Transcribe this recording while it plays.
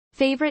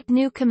Favorite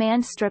new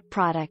command strip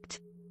product.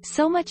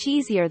 So much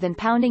easier than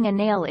pounding a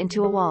nail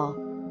into a wall.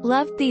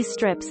 Loved these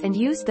strips and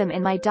used them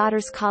in my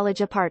daughter's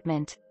college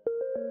apartment.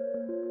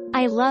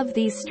 I love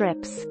these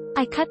strips.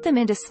 I cut them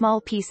into small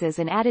pieces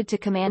and added to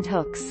command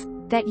hooks,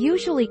 that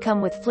usually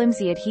come with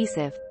flimsy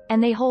adhesive,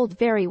 and they hold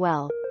very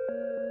well.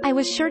 I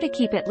was sure to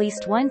keep at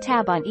least one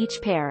tab on each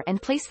pair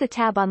and place the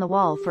tab on the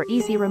wall for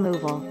easy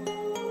removal.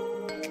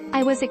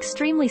 I was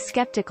extremely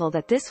skeptical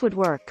that this would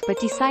work but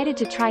decided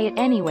to try it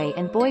anyway,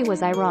 and boy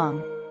was I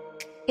wrong.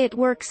 It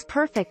works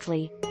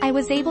perfectly. I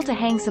was able to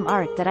hang some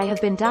art that I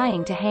have been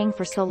dying to hang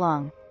for so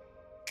long.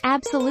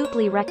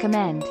 Absolutely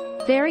recommend.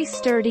 Very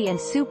sturdy and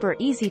super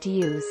easy to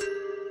use.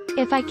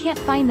 If I can't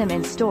find them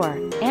in store,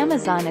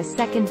 Amazon is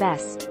second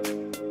best.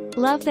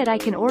 Love that I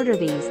can order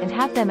these and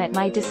have them at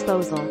my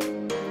disposal.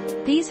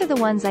 These are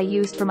the ones I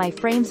used for my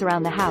frames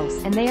around the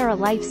house, and they are a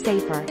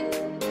lifesaver.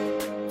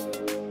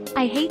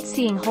 I hate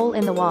seeing hole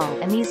in the wall,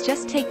 and these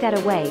just take that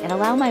away and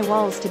allow my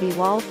walls to be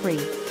wall-free.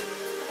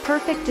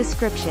 Perfect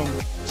description.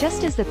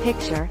 Just as the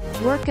picture,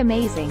 work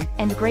amazing,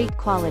 and great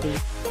quality.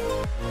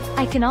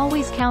 I can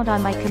always count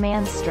on my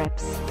command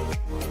strips.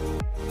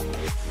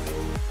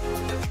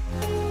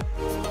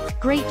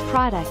 Great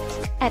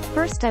product. At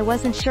first I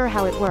wasn't sure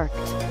how it worked.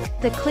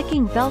 The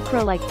clicking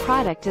Velcro-like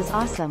product is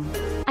awesome.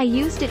 I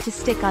used it to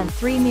stick on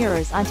 3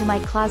 mirrors onto my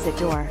closet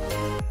door.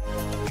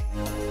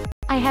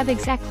 I have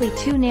exactly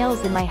 2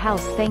 nails in my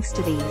house thanks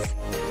to these.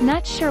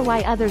 Not sure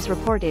why others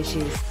report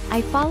issues.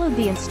 I followed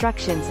the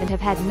instructions and have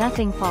had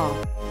nothing fall.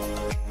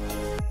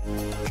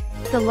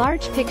 The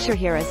large picture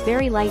here is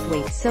very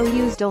lightweight, so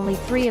used only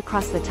 3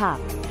 across the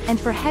top, and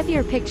for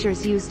heavier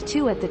pictures used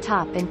 2 at the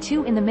top and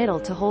 2 in the middle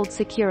to hold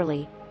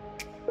securely.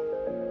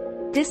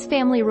 This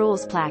family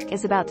rules plaque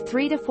is about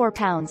 3 to 4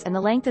 pounds and the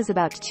length is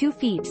about 2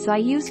 feet, so I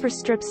use for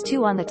strips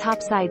 2 on the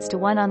top sides to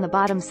 1 on the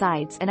bottom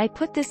sides, and I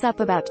put this up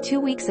about 2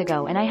 weeks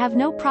ago and I have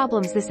no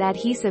problems. These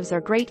adhesives are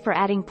great for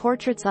adding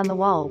portraits on the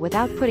wall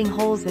without putting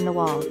holes in the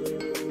wall.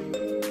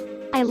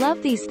 I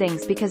love these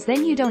things because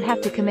then you don't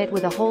have to commit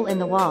with a hole in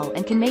the wall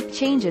and can make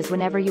changes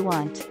whenever you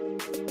want.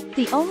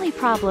 The only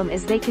problem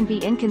is they can be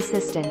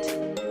inconsistent.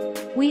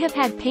 We have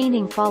had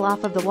painting fall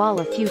off of the wall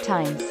a few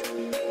times.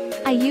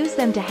 I use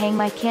them to hang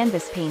my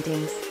canvas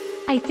paintings.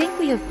 I think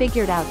we have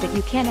figured out that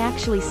you can't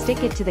actually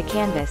stick it to the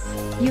canvas,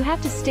 you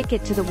have to stick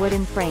it to the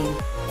wooden frame.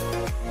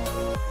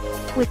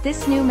 With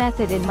this new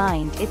method in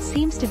mind, it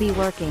seems to be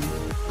working.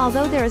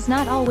 Although there is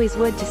not always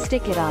wood to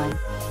stick it on.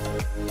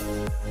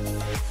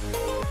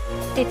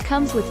 It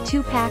comes with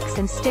 2 packs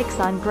and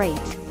sticks on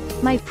great.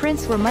 My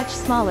prints were much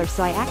smaller,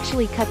 so I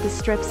actually cut the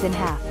strips in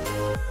half.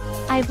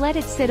 I've let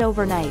it sit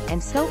overnight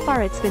and so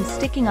far it's been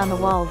sticking on the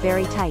wall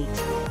very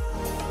tight.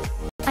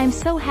 I'm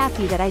so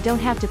happy that I don't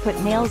have to put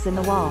nails in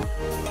the wall.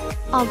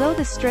 Although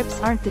the strips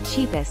aren't the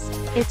cheapest,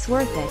 it's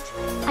worth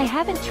it. I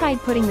haven't tried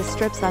putting the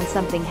strips on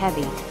something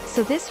heavy,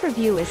 so this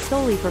review is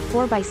solely for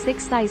 4x6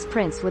 size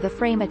prints with a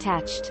frame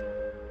attached.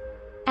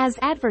 As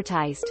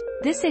advertised,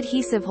 this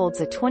adhesive holds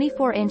a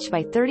 24-inch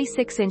by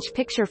 36-inch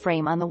picture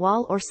frame on the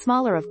wall, or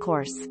smaller of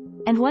course,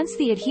 and once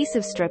the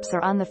adhesive strips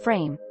are on the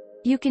frame,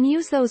 you can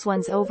use those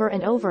ones over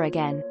and over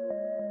again.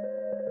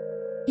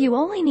 You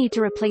only need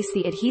to replace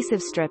the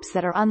adhesive strips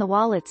that are on the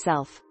wall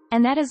itself,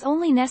 and that is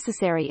only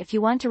necessary if you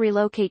want to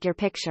relocate your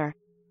picture.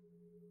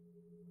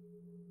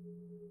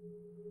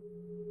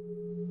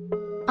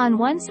 On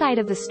one side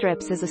of the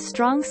strips is a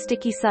strong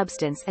sticky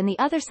substance and the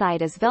other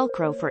side is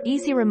Velcro for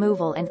easy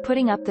removal and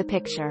putting up the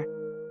picture.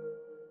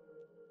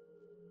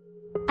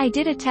 I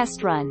did a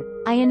test run.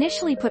 I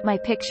initially put my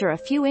picture a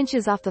few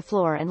inches off the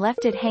floor and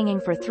left it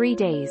hanging for 3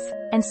 days,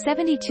 and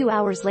 72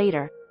 hours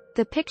later,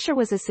 the picture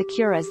was as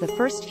secure as the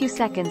first few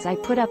seconds I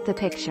put up the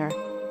picture.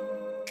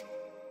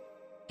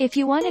 If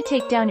you want to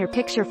take down your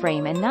picture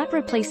frame and not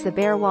replace the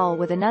bare wall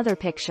with another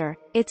picture,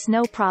 it's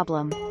no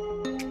problem.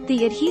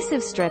 The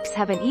adhesive strips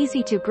have an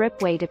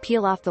easy-to-grip way to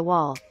peel off the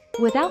wall,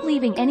 without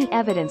leaving any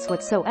evidence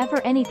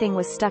whatsoever anything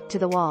was stuck to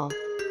the wall.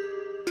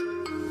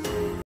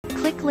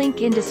 Click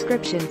link in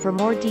description for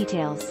more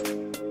details.